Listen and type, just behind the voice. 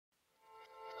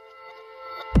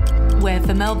We're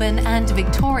for Melbourne and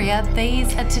Victoria.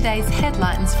 These are today's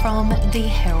headlines from the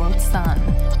Herald Sun.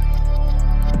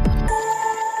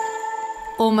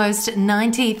 Almost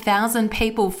 90,000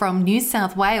 people from New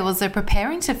South Wales are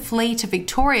preparing to flee to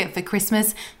Victoria for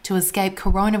Christmas to escape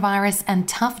coronavirus and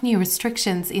tough new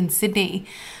restrictions in Sydney.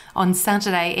 On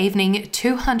Saturday evening,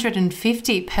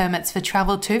 250 permits for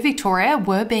travel to Victoria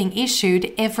were being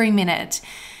issued every minute.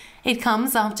 It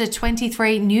comes after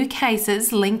 23 new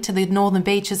cases linked to the Northern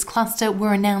Beaches cluster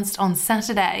were announced on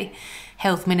Saturday.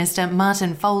 Health Minister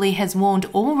Martin Foley has warned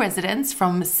all residents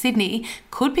from Sydney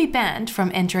could be banned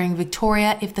from entering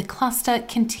Victoria if the cluster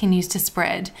continues to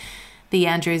spread. The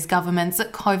Andrews government's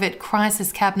COVID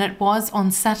crisis cabinet was on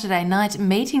Saturday night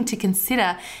meeting to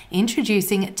consider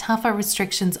introducing tougher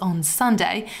restrictions on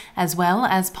Sunday, as well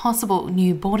as possible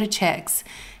new border checks.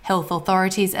 Health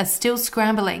authorities are still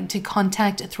scrambling to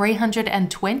contact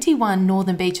 321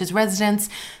 Northern Beaches residents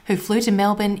who flew to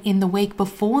Melbourne in the week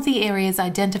before the areas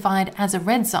identified as a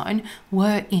red zone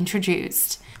were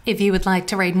introduced. If you would like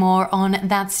to read more on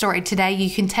that story today,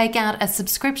 you can take out a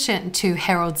subscription to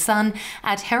Herald Sun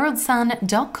at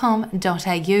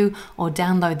heraldsun.com.au or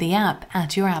download the app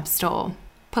at your app store.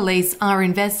 Police are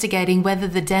investigating whether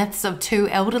the deaths of two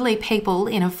elderly people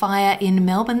in a fire in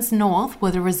Melbourne's north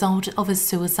were the result of a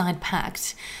suicide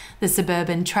pact. The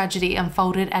suburban tragedy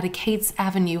unfolded at a Keats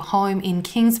Avenue home in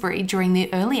Kingsbury during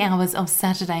the early hours of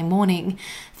Saturday morning.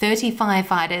 30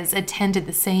 firefighters attended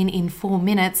the scene in 4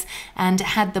 minutes and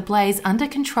had the blaze under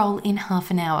control in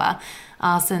half an hour.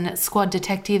 Arson squad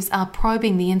detectives are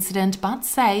probing the incident but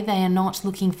say they are not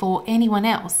looking for anyone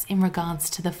else in regards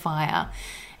to the fire.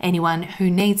 Anyone who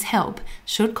needs help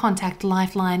should contact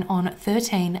Lifeline on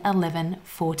 13 11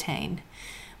 14.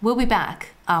 We'll be back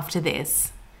after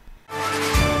this.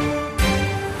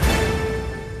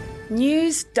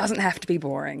 News doesn't have to be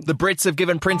boring. The Brits have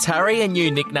given Prince Harry a new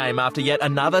nickname after yet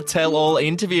another tell-all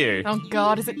interview. Oh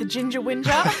God, is it the Ginger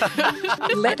Whinger?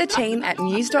 Let the team at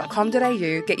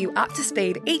news.com.au get you up to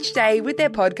speed each day with their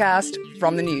podcast,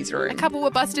 From the Newsroom. A couple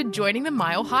were busted joining the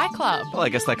Mile High Club. Well, I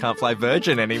guess they can't play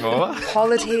Virgin anymore.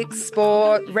 Politics,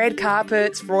 sport, red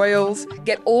carpets, royals.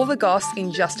 Get all the goss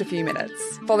in just a few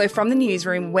minutes. Follow From the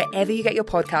Newsroom wherever you get your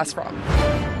podcast from.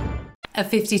 A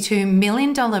 $52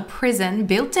 million prison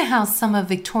built to house some of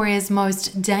Victoria's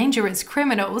most dangerous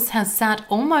criminals has sat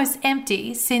almost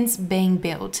empty since being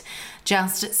built.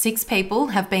 Just 6 people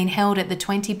have been held at the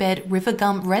 20-bed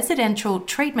Rivergum Residential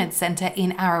Treatment Centre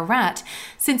in Ararat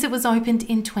since it was opened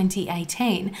in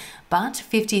 2018. But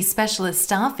 50 specialist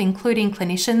staff, including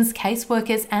clinicians,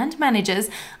 caseworkers and managers,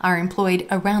 are employed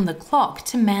around the clock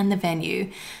to man the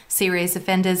venue. Serious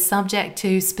offenders subject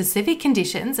to specific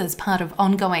conditions as part of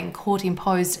ongoing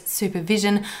court-imposed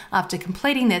supervision after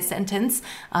completing their sentence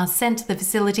are sent to the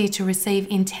facility to receive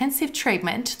intensive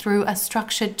treatment through a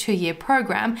structured 2-year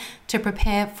program to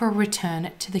prepare for a return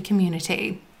to the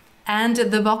community. And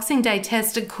the Boxing Day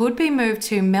test could be moved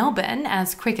to Melbourne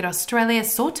as Cricket Australia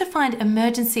sought to find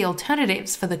emergency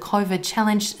alternatives for the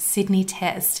COVID-challenged Sydney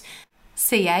test.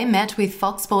 CA met with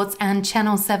Fox Sports and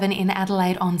Channel 7 in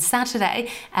Adelaide on Saturday,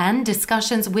 and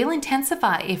discussions will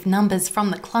intensify if numbers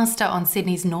from the cluster on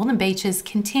Sydney's Northern Beaches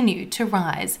continue to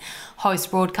rise.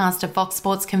 Host broadcaster Fox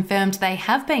Sports confirmed they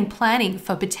have been planning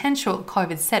for potential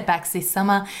COVID setbacks this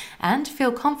summer and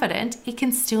feel confident it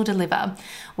can still deliver.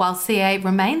 While CA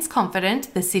remains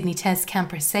confident the Sydney test can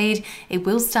proceed, it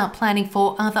will start planning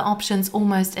for other options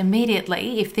almost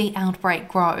immediately if the outbreak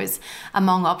grows.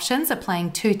 Among options are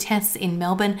playing 2 tests in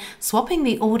Melbourne, swapping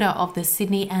the order of the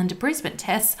Sydney and Brisbane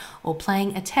tests, or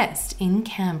playing a test in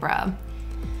Canberra.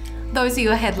 Those are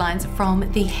your headlines from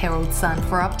the Herald Sun.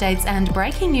 For updates and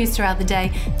breaking news throughout the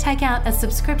day, take out a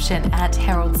subscription at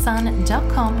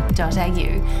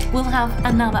heraldsun.com.au. We'll have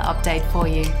another update for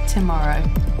you tomorrow.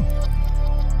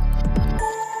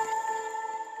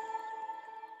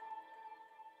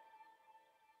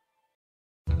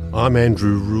 I'm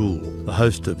Andrew Rule, the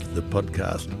host of the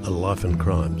podcast A Life and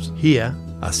Crimes. Here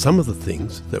are some of the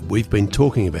things that we've been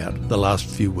talking about the last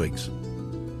few weeks.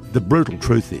 The brutal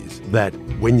truth is that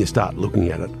when you start looking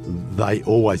at it, they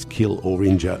always kill or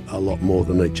injure a lot more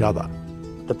than each other.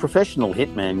 The professional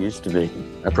hitman used to be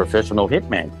a professional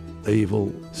hitman.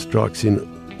 Evil strikes in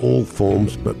all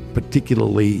forms, but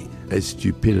particularly as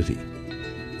stupidity.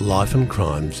 Life and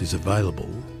Crimes is available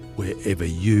wherever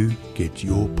you get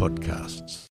your podcasts.